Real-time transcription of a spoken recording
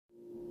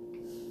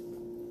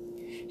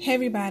Hey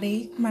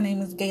everybody, my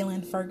name is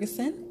Galen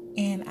Ferguson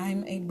and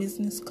I'm a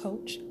business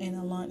coach and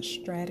a launch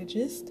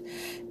strategist,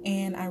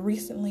 and I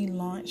recently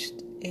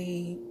launched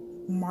a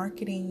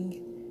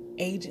marketing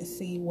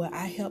agency where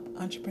I help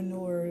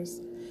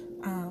entrepreneurs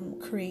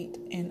create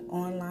an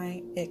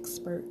online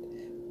expert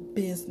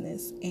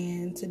business.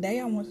 And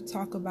today I want to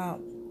talk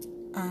about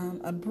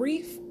a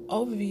brief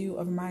overview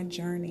of my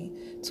journey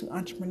to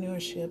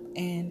entrepreneurship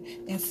and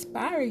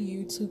inspire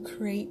you to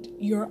create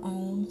your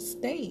own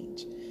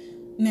stage.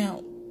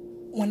 Now,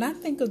 when I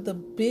think of the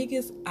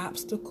biggest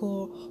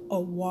obstacle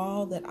or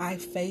wall that I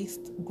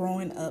faced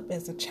growing up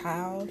as a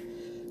child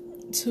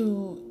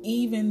to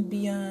even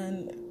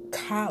beyond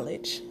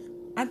college,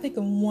 I think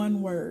of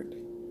one word: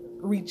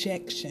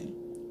 rejection.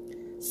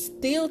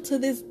 Still to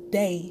this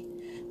day,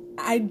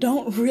 I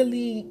don't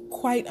really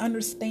quite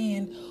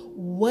understand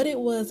what it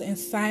was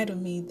inside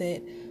of me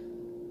that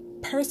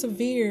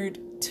persevered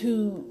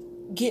to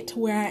get to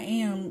where I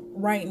am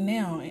right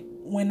now,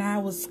 when I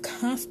was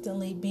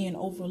constantly being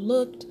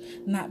overlooked,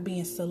 not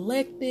being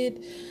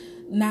selected,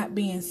 not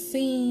being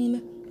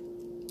seen.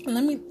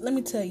 Let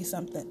me tell you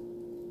something.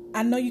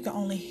 I know you can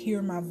only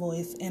hear my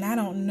voice, and I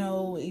don't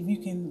know if you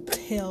can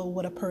tell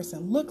what a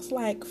person looks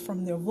like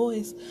from their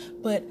voice,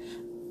 but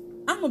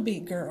I'm a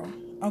big girl,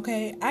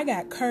 okay? I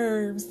got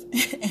curves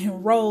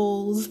and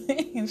rolls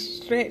and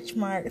stretch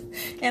marks,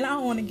 and I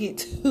don't want to get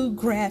too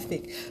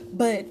graphic,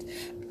 but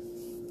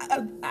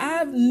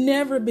I've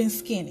never been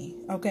skinny,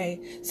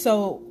 okay?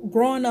 So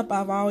growing up,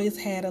 I've always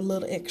had a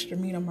little extra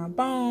meat on my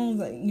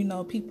bones.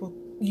 People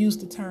use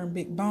the term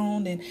big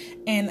boned,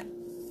 and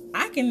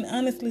I can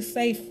honestly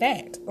say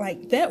fat.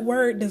 Like, that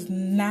word does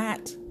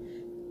not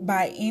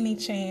by any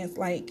chance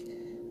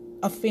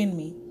offend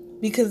me,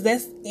 because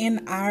that's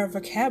in our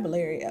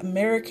vocabulary,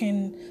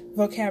 American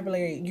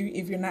vocabulary.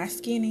 If you're not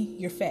skinny,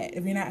 you're fat.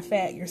 If you're not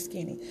fat, you're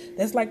skinny.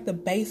 That's like the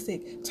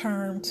basic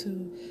term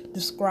to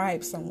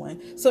describe someone.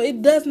 So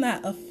it does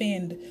not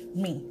offend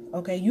me,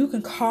 okay? You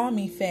can call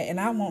me fat and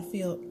I won't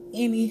feel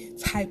any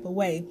type of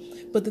way.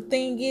 But the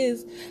thing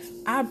is,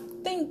 I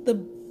think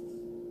the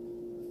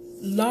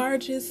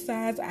largest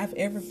size I've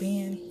ever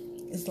been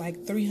is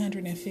like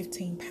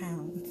 315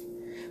 pounds.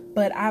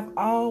 But I've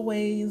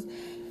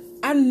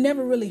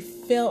never really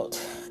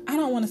felt, I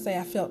don't want to say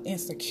I felt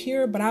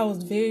insecure, but I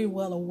was very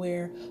well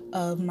aware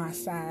of my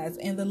size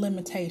and the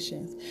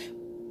limitations.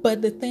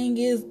 But the thing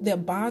is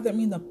that bothered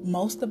me the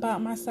most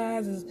about my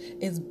size is,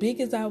 as big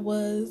as I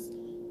was,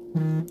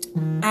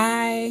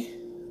 I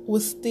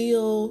would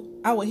still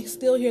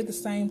hear the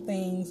same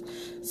things,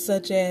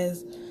 such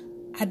as,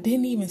 I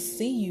didn't even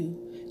see you.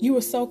 You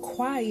were so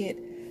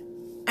quiet,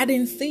 I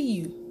didn't see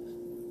you.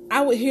 I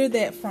would hear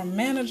that from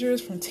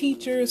managers, from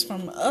teachers,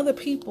 from other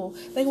people.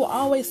 They will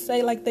always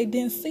say like they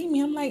didn't see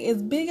me. I'm like,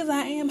 as big as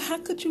I am, how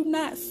could you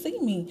not see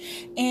me?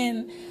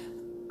 And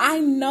I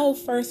know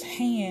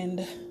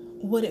firsthand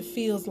what it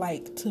feels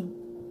like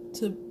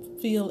to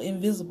feel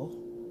invisible.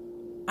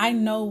 I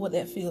know what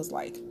that feels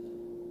like.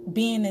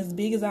 Being as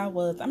big as I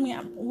was. I mean,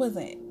 I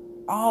wasn't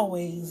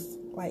always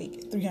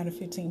like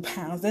 315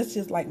 pounds. That's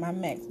just like my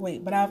max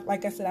weight. But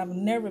I've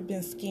never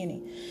been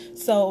skinny.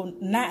 So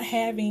not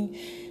having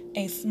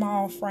a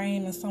small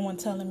frame and someone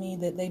telling me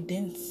that they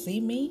didn't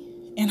see me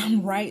and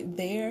I'm right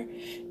there,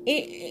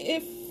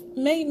 it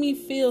made me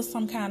feel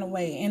some kind of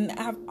way. And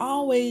I've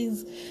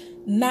always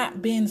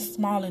not been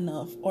small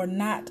enough or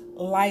not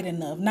light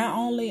enough. Not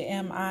only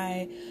am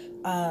I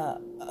a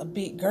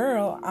big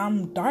girl,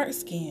 I'm dark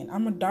skinned.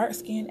 I'm a dark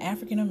skinned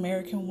African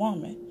American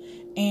woman,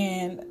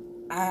 and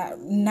I've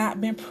not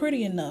been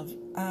pretty enough.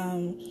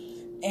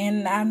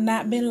 And I've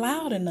not been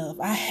loud enough.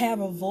 I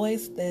have a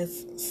voice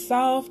that's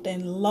soft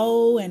and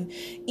low, and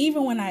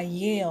even when I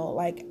yell,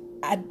 like,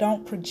 I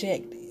don't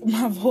project.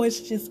 My voice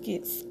just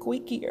gets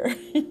squeakier.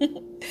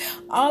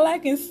 All I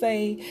can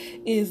say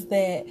is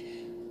that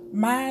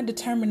my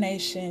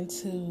determination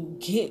to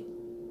get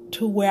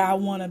to where I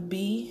want to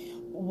be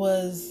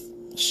was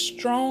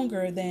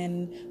stronger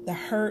than the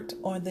hurt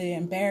or the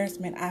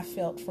embarrassment I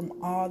felt from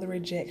all the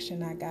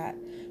rejection I got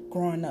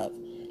growing up.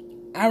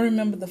 I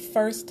remember the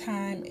first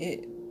time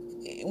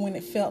when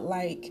it felt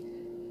like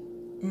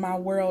my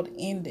world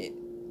ended,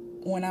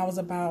 when I was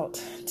about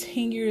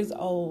 10 years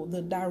old.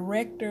 The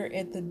director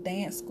at the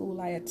dance school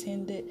I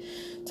attended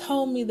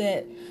told me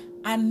that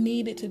I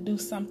needed to do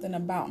something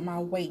about my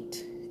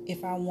weight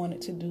if I wanted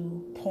to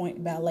do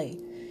pointe ballet.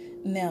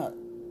 Now,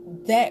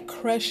 that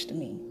crushed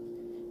me.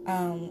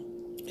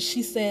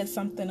 She said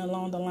something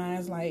along the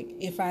lines like,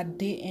 if I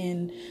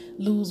didn't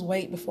lose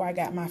weight before I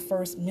got my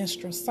first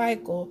menstrual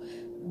cycle,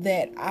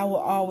 that I will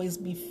always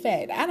be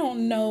fat. I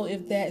don't know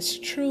if that's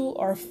true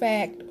or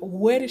fact.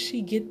 Where did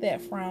she get that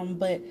from?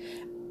 But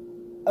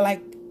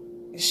like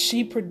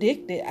she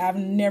predicted, I've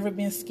never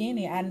been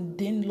skinny. I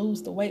didn't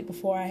lose the weight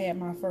before I had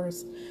my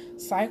first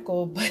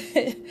cycle. But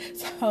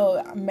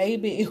so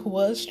maybe it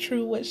was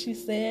true what she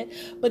said,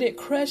 but it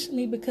crushed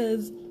me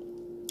because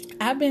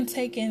I've been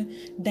taking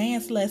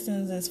dance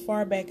lessons as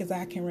far back as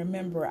I can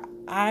remember.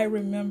 I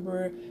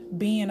remember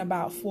being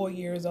about 4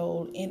 years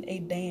old in a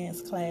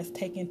dance class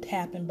taking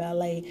tap and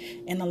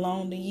ballet, and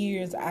along the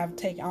years I've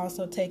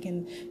also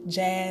taken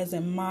jazz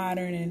and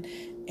modern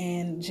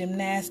and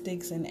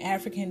gymnastics and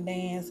African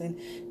dance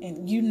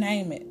and you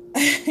name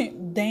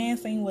it.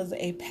 Dancing was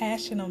a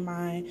passion of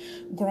mine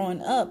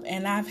growing up,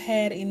 and I've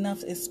had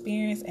enough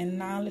experience and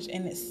knowledge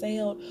and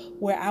excelled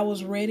where I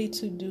was ready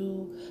to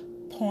do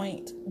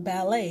point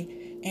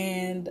ballet.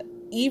 And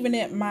even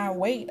at my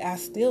weight, I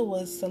still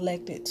was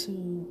selected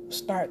to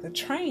start the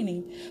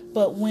training.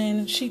 But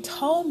when she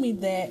told me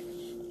that,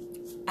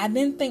 I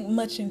didn't think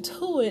much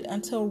into it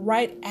until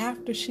right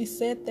after she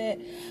said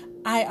that.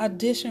 I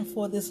auditioned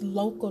for this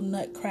local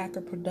Nutcracker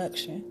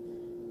production,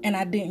 and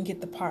I didn't get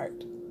the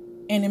part.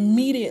 And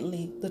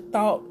immediately the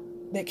thought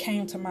that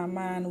came to my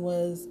mind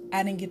was,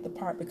 I didn't get the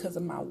part because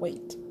of my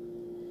weight.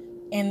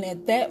 And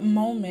at that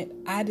moment,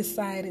 I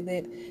decided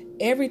that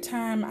every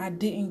time I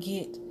didn't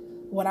get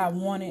what I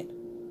wanted,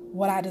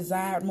 what I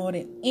desired more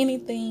than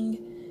anything,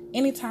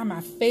 anytime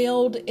I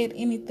failed at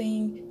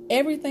anything,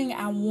 everything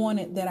I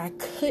wanted that I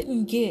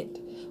couldn't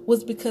get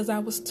was because I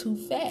was too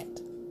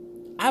fat.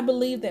 I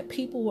believe that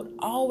people would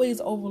always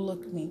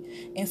overlook me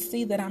and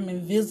see that I'm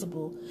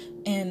invisible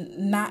and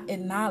not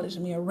acknowledge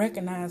me or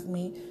recognize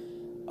me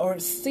or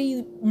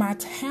see my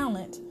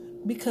talent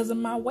because of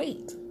my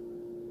weight.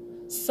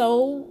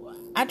 So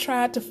I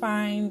tried to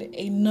find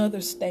another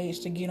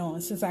stage to get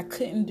on since I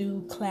couldn't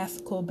do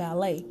classical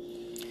ballet.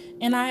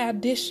 And I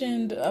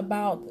auditioned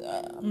about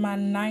my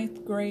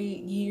 9th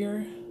grade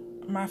year,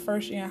 my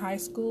first year in high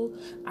school.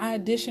 I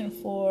auditioned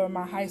for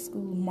my high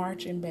school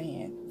marching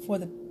band for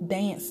the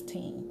dance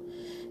team.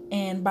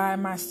 And by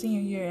my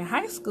senior year in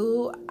high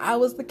school, I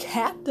was the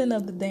captain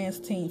of the dance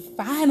team.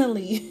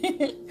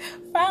 Finally,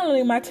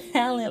 finally my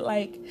talent,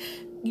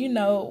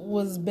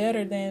 was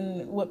better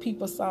than what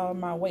people saw in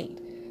my weight.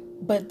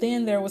 But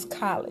then there was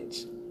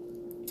college.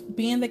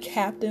 Being the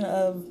captain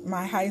of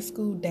my high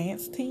school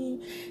dance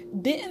team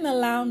didn't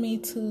allow me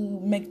to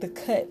make the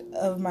cut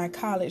of my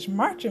college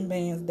marching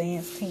band's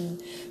dance team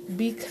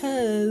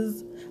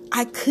because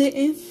I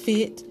couldn't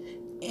fit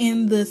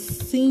in the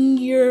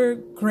senior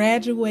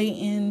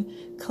graduating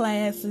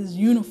classes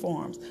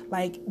uniforms.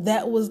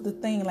 That was the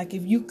thing.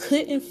 If you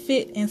couldn't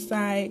fit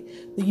inside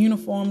the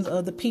uniforms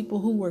of the people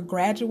who were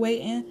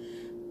graduating,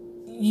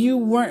 you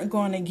weren't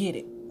going to get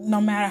it. No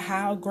matter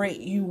how great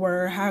you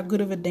were, how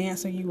good of a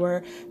dancer you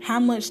were, how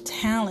much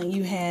talent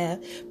you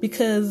have,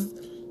 because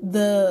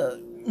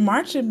the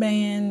marching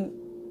band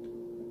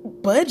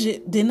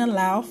budget didn't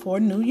allow for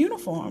new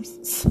uniforms.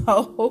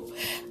 So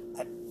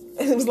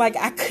it was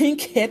I couldn't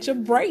catch a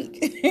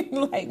break.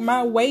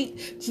 My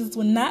weight just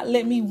would not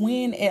let me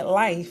win at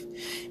life.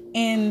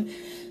 And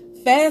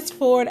fast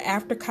forward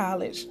after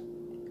college,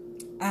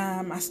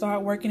 I started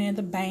working at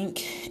the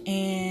bank,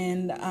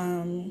 and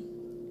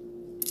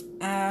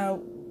I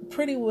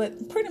pretty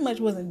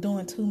much wasn't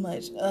doing too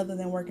much other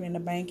than working in the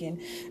bank, and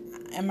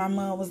my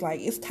mom was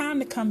like, it's time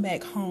to come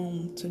back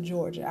home to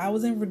Georgia. I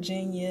was in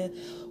Virginia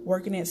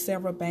working at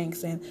several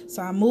banks, and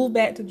so I moved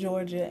back to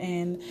Georgia,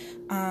 and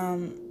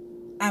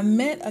I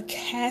met a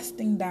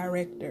casting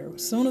director.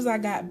 As soon as I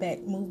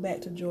moved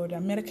back to Georgia, I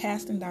met a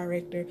casting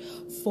director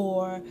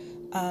for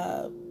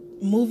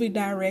movie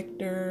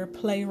director,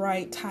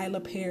 playwright Tyler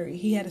Perry.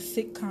 He had a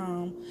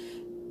sitcom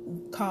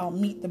called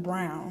Meet the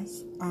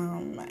Browns,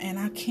 and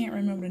I can't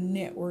remember the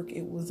network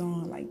it was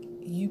on,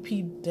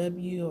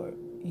 UPW or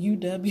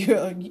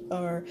UW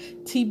or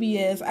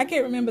TBS. I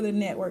can't remember the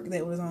network that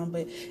it was on,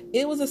 but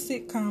it was a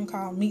sitcom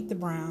called Meet the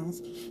Browns.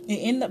 It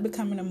ended up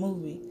becoming a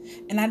movie,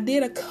 and I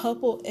did a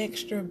couple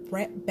extra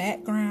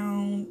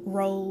background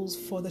roles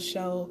for the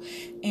show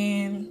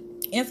and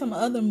in some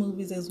other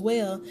movies as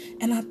well.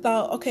 And I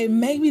thought, okay,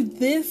 maybe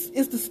this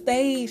is the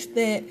stage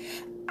that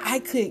I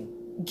could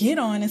get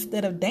on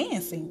instead of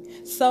dancing.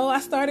 So I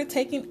started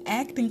taking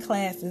acting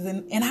classes,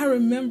 and I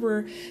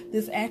remember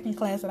this acting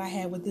class that I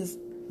had with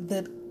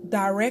the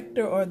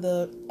director or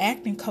the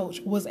acting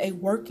coach was a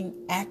working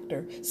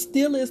actor,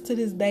 still is to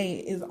this day,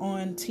 is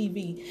on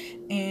TV.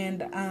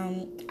 And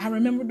I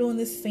remember doing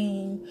this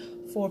scene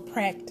for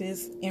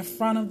practice in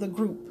front of the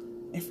group,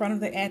 in front of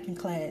the acting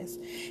class,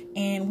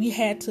 and we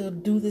had to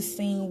do this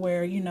scene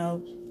where you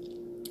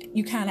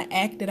kind of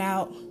acted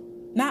out,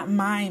 not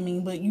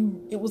miming, but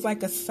it was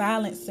like a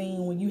silent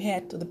scene where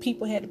the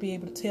people had to be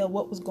able to tell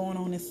what was going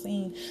on in the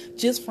scene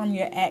just from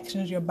your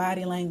actions, your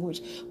body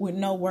language, with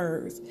no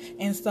words.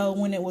 And so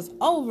when it was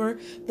over,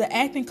 the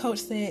acting coach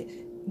said,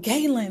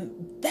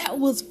 Galen, that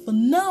was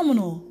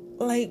phenomenal.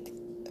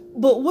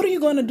 But what are you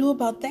going to do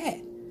about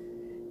that?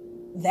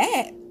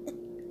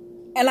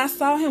 And I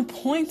saw him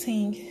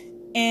pointing,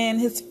 and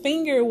his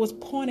finger was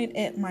pointed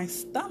at my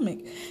stomach.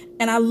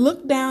 And I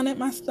looked down at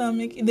my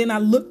stomach, and then I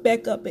looked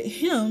back up at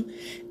him.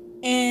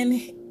 And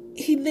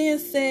he then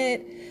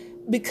said,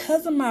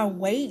 because of my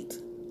weight,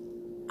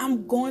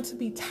 I'm going to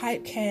be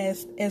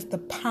typecast as the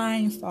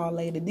Pine Saw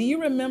Lady. Do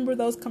you remember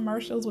those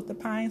commercials with the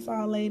Pine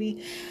Saw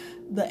Lady?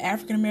 the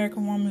African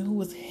American woman who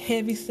was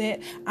heavy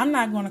set. I'm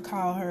not going to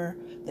call her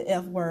the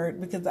F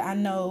word because I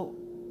know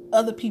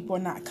other people are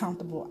not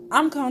comfortable.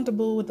 I'm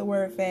comfortable with the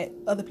word fat.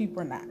 Other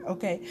people are not.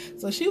 Okay.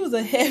 So she was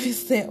a heavy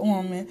set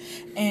woman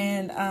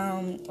and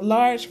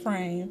large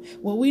frame.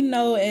 What we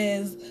know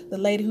as the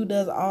lady who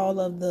does all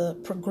of the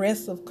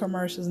progressive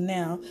commercials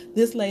now.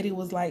 This lady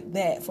was like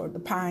that for the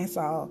Pine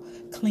Sol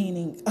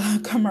cleaning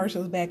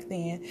commercials back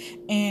then.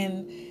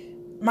 And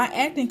my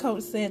acting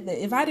coach said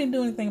that if I didn't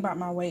do anything about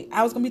my weight,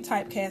 I was going to be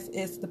typecast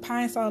as the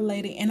Pine Sol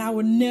lady and I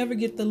would never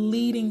get the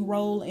leading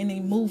role in a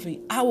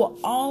movie. I will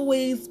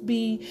always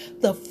be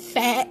the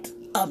fat,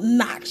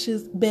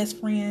 obnoxious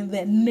best friend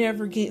that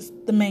never gets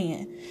the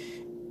man.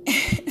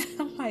 And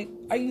I'm like,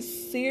 are you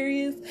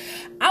serious?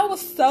 I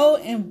was so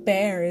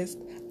embarrassed.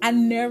 I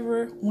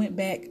never went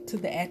back to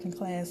the acting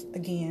class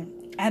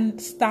again. I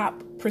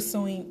stopped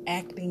pursuing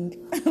acting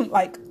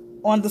like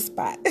on the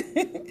spot.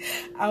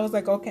 I was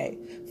like, okay,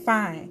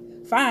 fine.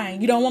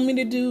 You don't want me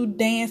to do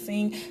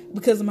dancing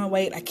because of my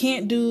weight. I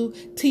can't do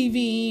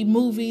TV,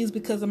 movies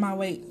because of my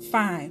weight.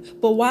 Fine.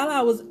 But while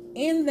I was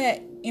in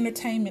that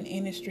entertainment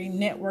industry,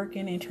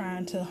 networking and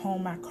trying to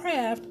hone my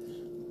craft,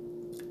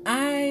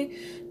 I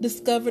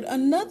discovered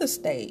another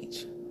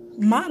stage,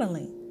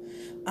 modeling.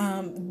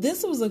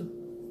 This was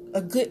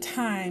a good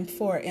time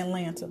for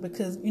Atlanta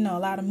because, you know, a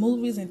lot of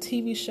movies and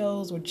TV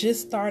shows were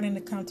just starting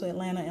to come to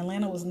Atlanta.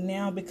 Atlanta was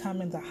now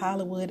becoming the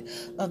Hollywood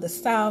of the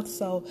South.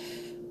 So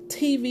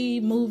TV,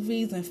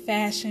 movies, and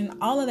fashion,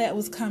 all of that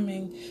was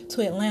coming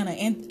to Atlanta.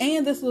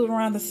 And this was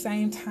around the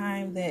same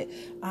time that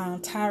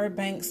Tyra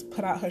Banks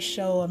put out her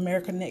show,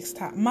 America's Next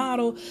Top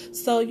Model.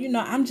 So, you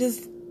know, I'm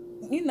just,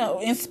 you know,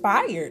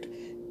 inspired.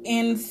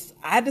 And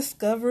I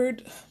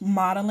discovered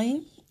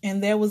modeling,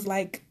 and there was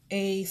like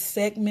a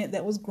segment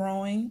that was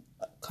growing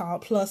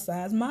called plus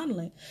size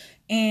modeling.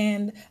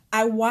 And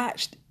I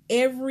watched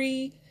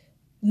every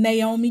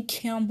Naomi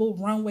Campbell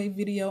runway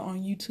video on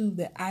YouTube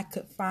that I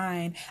could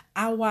find.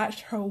 I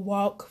watched her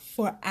walk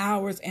for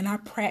hours and I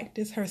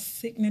practiced her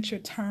signature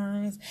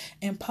turns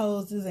and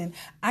poses, and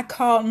I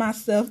called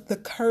myself the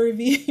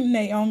curvy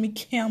Naomi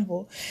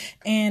Campbell.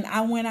 And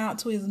I went out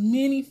to as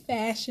many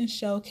fashion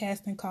show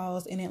casting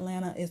calls in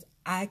Atlanta as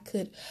I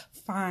could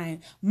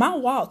find. My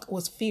walk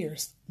was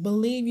fierce.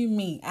 Believe you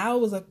me, I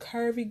was a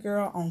curvy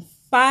girl on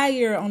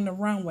fire on the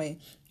runway.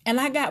 And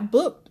I got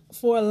booked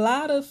for a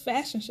lot of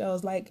fashion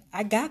shows. Like,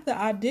 I got the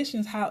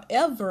auditions.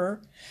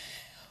 However,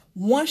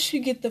 once you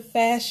get the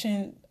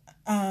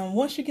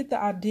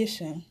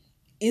audition,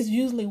 it's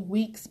usually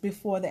weeks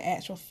before the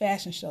actual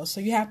fashion show. So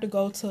you have to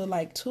go to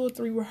like 2 or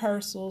 3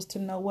 rehearsals to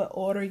know what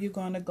order you're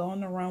going to go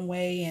on the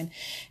runway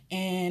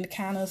and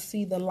kind of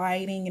see the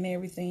lighting and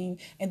everything.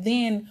 And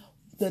then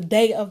the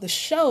day of the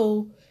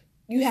show,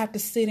 you have to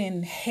sit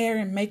in hair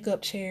and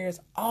makeup chairs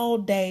all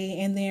day.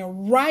 And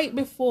then right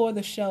before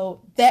the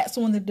show, that's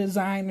when the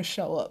designers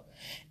show up.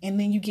 And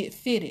then you get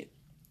fitted.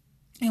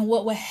 And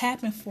what would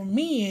happen for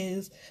me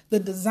is the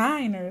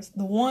designers,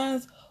 the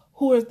ones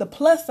who are the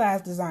plus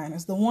size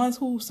designers, the ones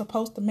who are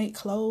supposed to make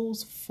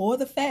clothes for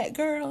the fat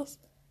girls,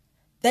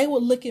 they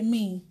would look at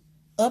me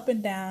up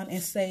and down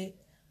and say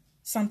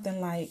something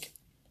like,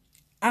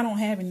 I don't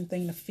have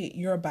anything to fit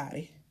your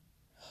body.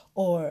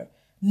 Or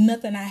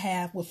nothing I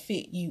have will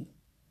fit you.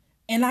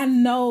 And I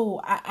know,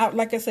 I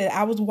like I said,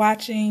 I was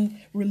watching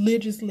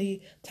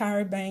religiously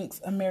Tyra Banks,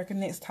 America's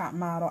Next Top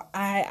Model.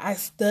 I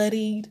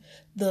studied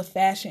the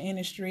fashion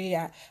industry.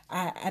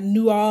 I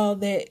knew all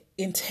that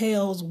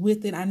entails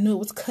with it. I knew it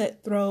was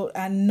cutthroat.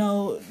 I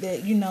know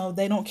that, you know,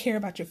 they don't care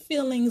about your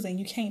feelings and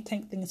you can't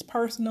take things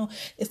personal.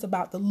 It's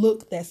about the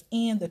look that's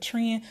in the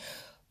trend.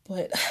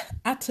 But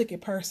I took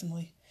it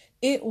personally.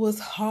 It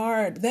was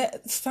hard.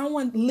 That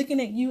someone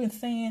looking at you and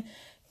saying,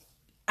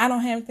 I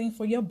don't have anything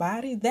for your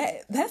body.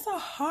 That's a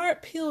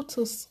hard pill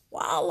to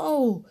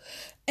swallow.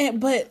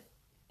 But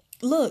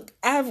look,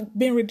 I've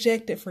been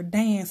rejected for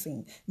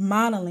dancing,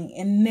 modeling,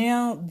 and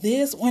now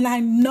this, when I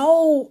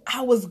know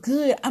I was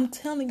good. I'm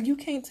telling you, you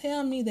can't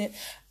tell me that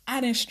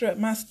I didn't strut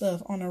my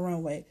stuff on the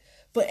runway.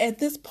 But at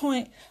this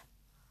point,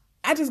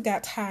 I just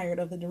got tired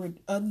of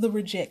the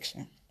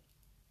rejection.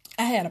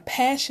 I had a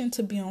passion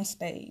to be on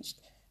stage.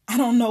 I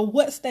don't know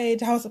what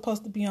stage I was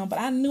supposed to be on, but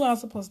I knew I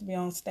was supposed to be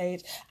on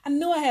stage. I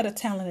knew I had a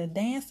talent in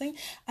dancing.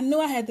 I knew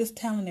I had this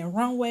talent in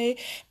runway.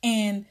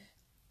 And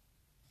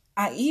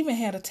I even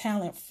had a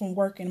talent from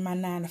working my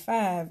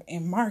 9-to-5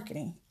 in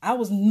marketing. I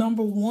was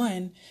number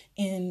 1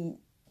 in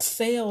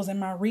sales in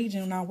my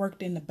region when I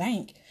worked in the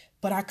bank,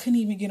 but I couldn't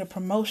even get a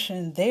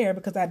promotion there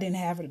because I didn't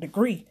have a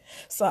degree.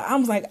 So I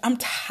was like, I'm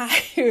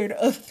tired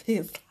of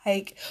this.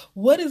 Like,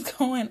 what is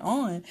going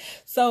on?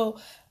 So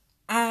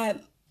I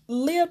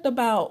lived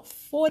about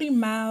 40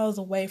 miles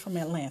away from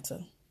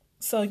Atlanta.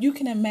 So you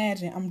can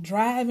imagine, I'm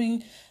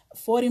driving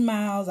 40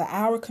 miles, an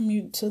hour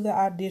commute to the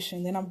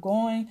audition. Then I'm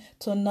going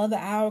to another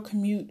hour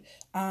commute.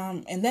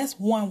 And that's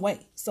one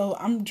way. So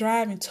I'm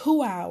driving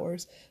 2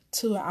 hours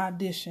to an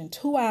audition,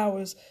 2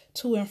 hours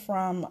to and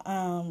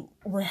from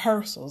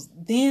rehearsals,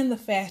 then the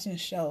fashion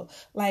show.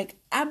 Like,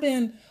 I've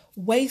been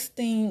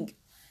wasting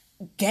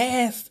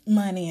gas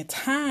money and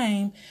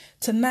time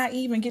to not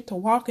even get to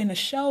walk in the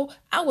show,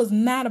 I was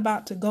not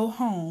about to go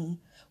home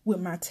with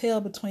my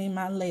tail between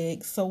my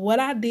legs. So what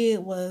I did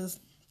was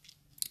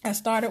I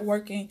started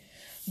working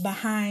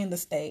behind the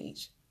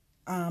stage,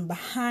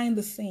 behind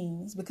the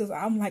scenes, because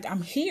I'm like,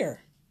 I'm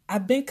here.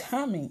 I've been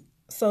coming.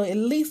 So at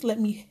least let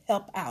me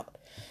help out.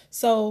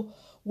 So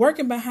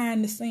working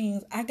behind the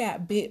scenes, I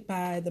got bit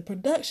by the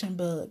production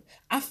bug.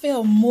 I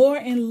fell more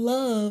in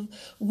love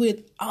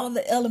with all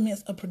the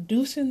elements of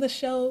producing the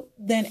show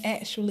than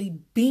actually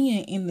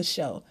being in the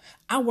show.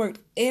 I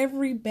worked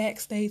every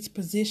backstage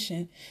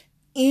position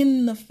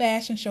in the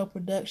fashion show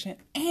production,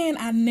 and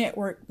I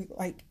networked with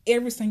like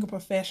every single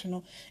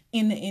professional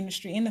in the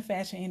industry, in the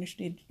fashion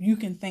industry you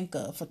can think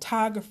of: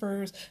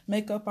 photographers,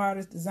 makeup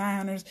artists,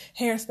 designers,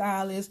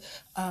 hairstylists,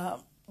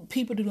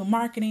 people do the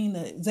marketing,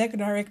 the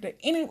executive director,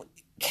 any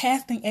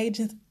casting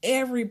agents,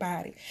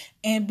 everybody.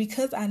 And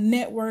because I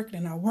networked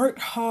and I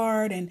worked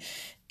hard and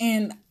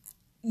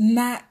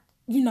not,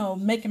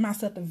 making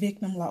myself a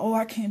victim, like, oh,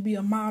 I can't be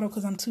a model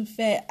because I'm too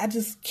fat. I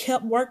just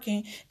kept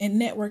working and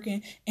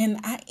networking, and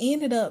I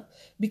ended up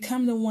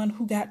becoming the one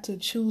who got to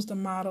choose the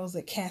models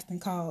at casting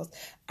calls.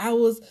 I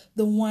was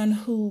the one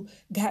who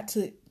got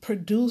to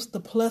produce the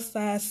plus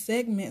size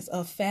segments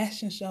of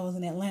fashion shows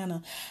in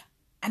Atlanta.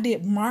 I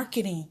did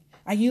marketing.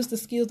 I used the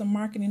skills of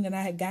marketing that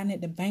I had gotten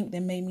at the bank that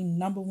made me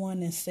number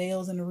one in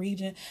sales in the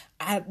region.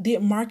 I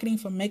did marketing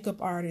for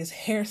makeup artists,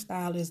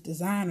 hairstylists,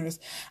 designers.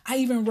 I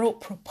even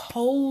wrote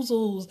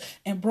proposals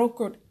and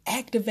brokered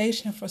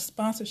activation for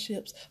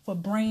sponsorships for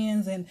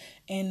brands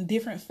and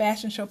different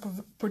fashion show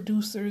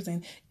producers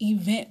and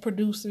event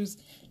producers.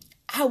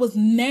 I was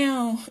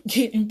now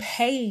getting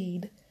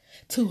paid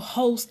to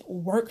host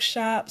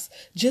workshops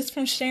just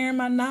from sharing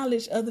my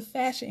knowledge of the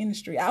fashion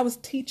industry. I was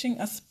teaching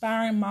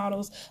aspiring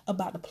models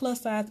about the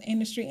plus size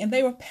industry, and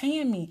they were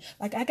paying me.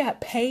 Like, I got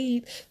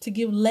paid to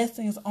give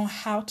lessons on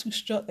how to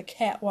strut the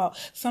catwalk,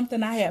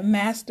 something I had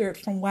mastered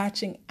from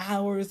watching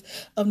hours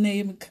of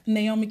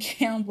Naomi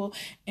Campbell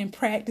and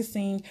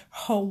practicing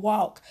her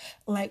walk.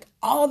 Like,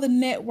 all the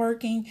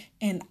networking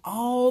and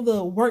all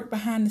the work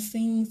behind the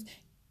scenes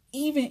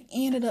even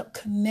ended up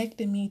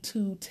connecting me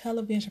to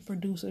television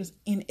producers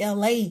in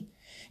LA.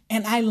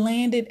 And I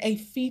landed a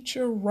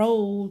feature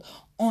role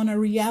on a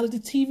reality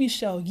TV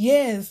show.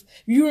 Yes,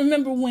 you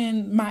remember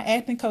when my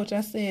acting coach, I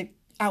said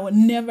I would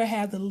never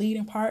have the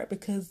leading part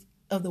because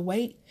of the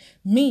weight?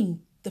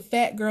 Me, the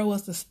fat girl,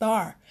 was the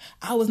star.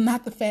 I was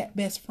not the fat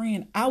best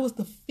friend. I was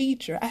the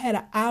feature. I had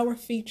an hour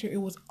feature.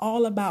 It was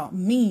all about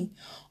me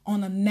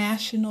on a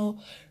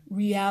national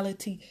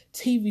reality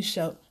TV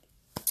show.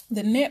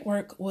 The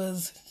network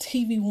was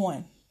TV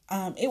One.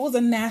 It was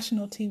a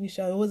national TV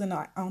show. It wasn't,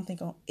 I don't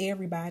think, on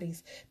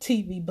everybody's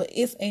TV, but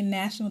it's a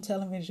national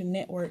television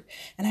network.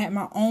 And I had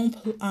my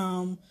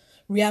own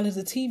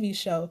reality TV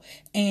show.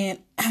 And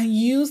I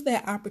used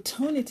that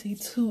opportunity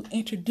to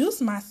introduce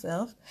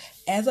myself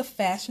as a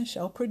fashion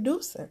show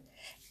producer.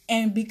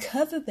 And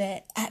because of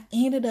that, I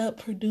ended up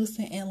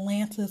producing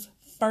Atlanta's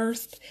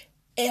first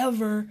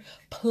ever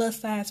plus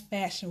size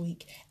fashion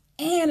week.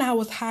 And I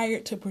was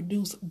hired to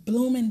produce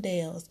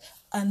Bloomingdale's,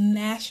 a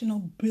national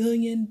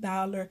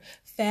billion-dollar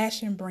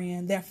fashion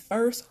brand, their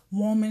first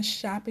woman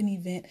shopping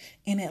event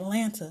in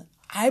Atlanta.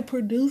 I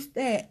produced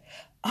that.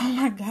 Oh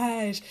my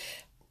gosh.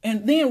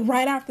 And then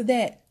right after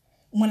that,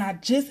 when I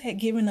just had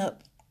given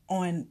up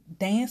on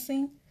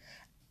dancing,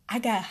 I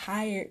got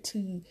hired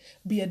to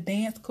be a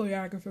dance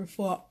choreographer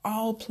for an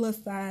all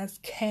plus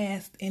size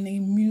cast in a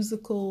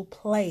musical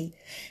play.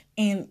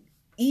 And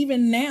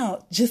even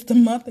now, just a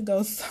month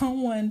ago,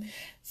 someone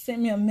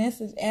sent me a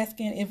message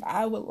asking if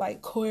I would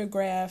like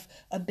choreograph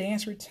a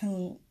dance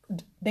routine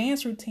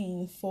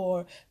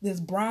for this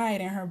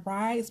bride and her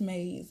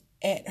bridesmaids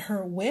at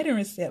her wedding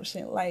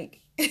reception.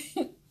 Like,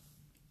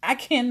 I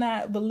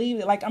cannot believe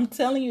it. Like, I'm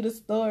telling you the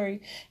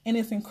story, and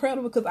it's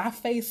incredible because I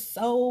faced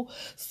so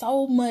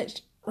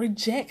much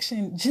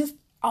rejection just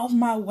off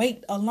my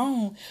weight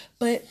alone.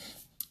 But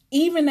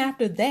even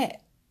after that,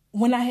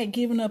 when I had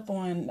given up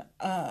on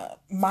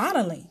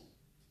modeling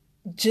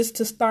just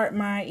to start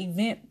my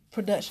event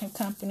production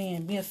company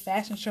and be a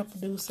fashion show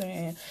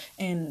producer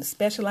and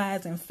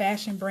specialize in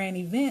fashion brand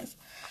events,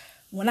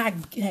 when I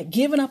had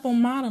given up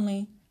on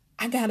modeling,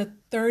 I got a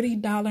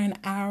 $30 an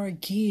hour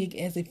gig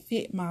as a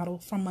fit model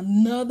from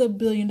another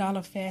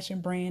billion-dollar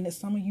fashion brand that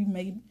some of you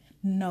may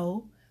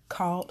know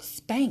called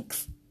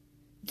Spanx.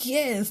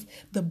 Yes,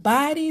 the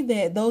body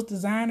that those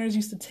designers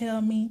used to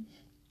tell me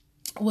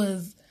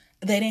was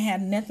they didn't have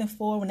nothing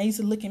for, when they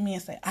used to look at me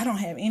and say, I don't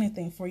have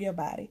anything for your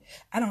body.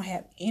 I don't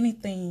have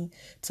anything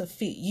to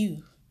fit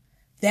you.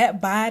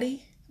 That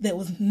body that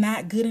was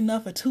not good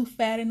enough or too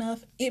fat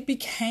enough, it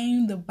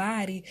became the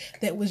body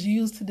that was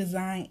used to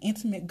design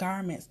intimate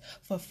garments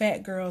for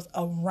fat girls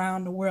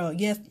around the world.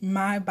 Yes,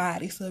 my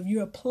body. So if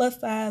you're a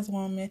plus size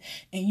woman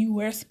and you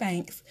wear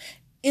Spanx,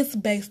 it's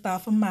based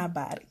off of my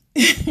body.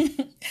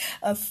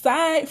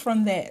 Aside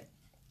from that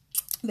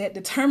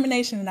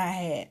determination that I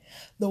had,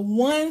 the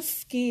one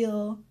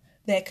skill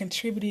that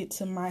contributed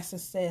to my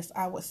success,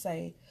 I would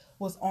say,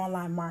 was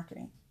online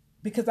marketing,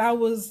 because I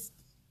was,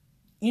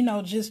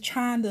 just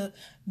trying to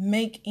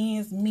make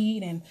ends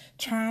meet and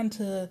trying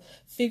to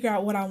figure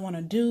out what I want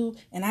to do.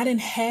 And I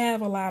didn't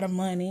have a lot of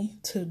money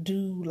to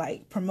do,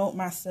 like, promote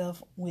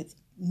myself with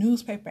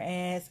newspaper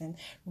ads and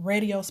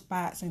radio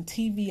spots and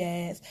TV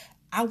ads.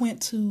 I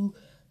went to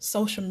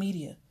social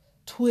media,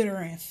 Twitter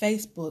and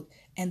Facebook,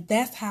 and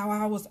that's how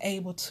I was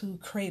able to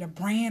create a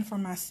brand for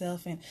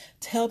myself and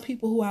tell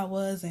people who I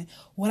was and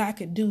what I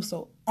could do.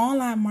 So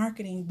online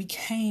marketing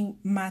became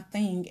my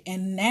thing,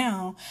 and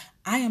now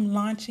I am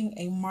launching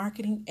a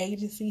marketing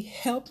agency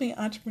helping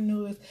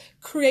entrepreneurs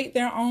create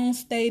their own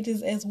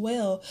stages as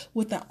well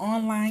with an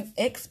online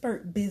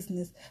expert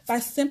business by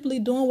simply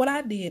doing what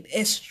I did,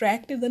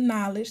 extracting the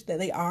knowledge that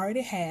they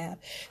already have,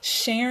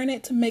 sharing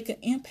it to make an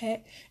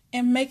impact,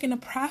 and making a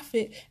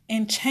profit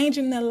and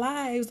changing their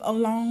lives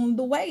along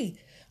the way,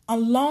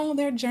 along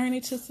their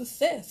journey to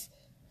success.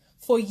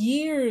 For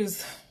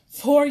years,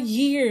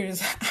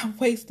 I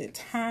wasted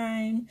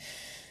time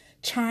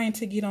trying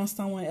to get on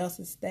someone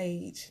else's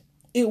stage.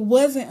 It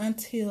wasn't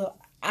until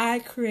I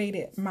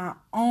created my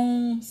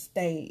own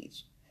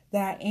stage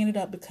that I ended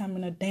up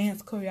becoming a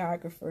dance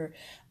choreographer,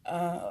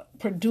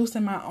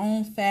 producing my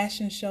own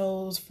fashion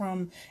shows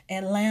from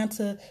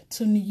Atlanta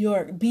to New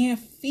York, being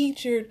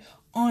featured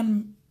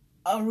on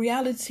a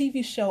reality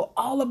TV show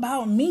all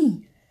about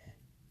me.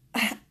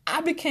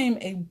 I became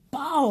a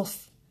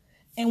boss.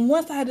 And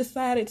once I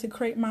decided to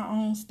create my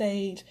own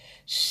stage,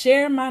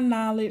 share my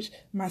knowledge,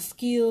 my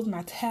skills,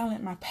 my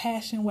talent, my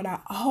passion, what I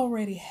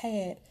already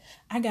had,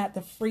 I got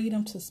the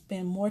freedom to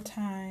spend more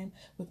time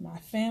with my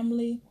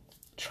family,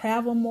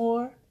 travel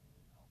more,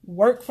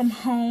 work from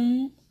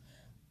home,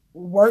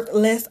 work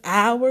less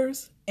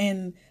hours,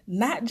 and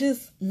not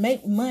just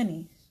make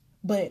money,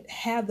 but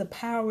have the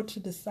power to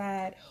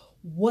decide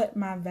what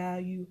my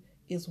value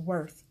is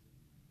worth.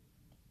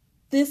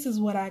 This is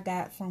what I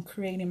got from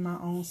creating my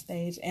own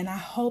stage, and I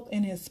hope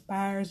it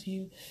inspires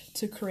you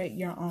to create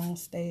your own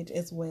stage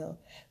as well.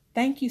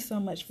 Thank you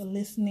so much for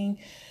listening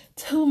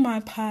to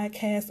my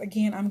podcast.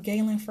 Again, I'm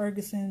Galen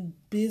Ferguson,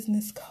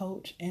 business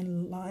coach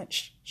and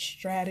launch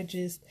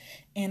strategist,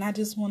 and I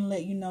just want to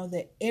let you know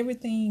that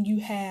everything you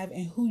have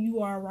and who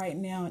you are right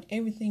now and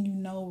everything you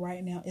know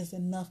right now is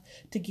enough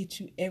to get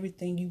you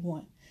everything you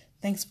want.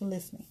 Thanks for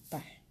listening.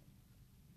 Bye.